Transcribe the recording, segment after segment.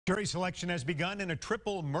Jury selection has begun in a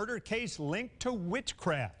triple murder case linked to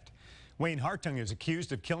witchcraft. Wayne Hartung is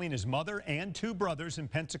accused of killing his mother and two brothers in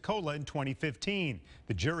Pensacola in 2015.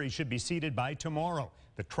 The jury should be seated by tomorrow.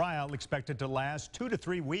 The trial expected to last 2 to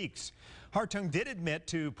 3 weeks. Hartung did admit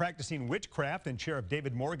to practicing witchcraft, and Sheriff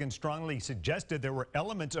David Morgan strongly suggested there were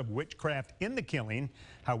elements of witchcraft in the killing.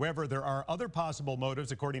 However, there are other possible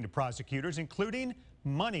motives, according to prosecutors, including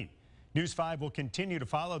money. News 5 will continue to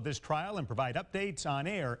follow this trial and provide updates on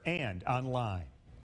air and online.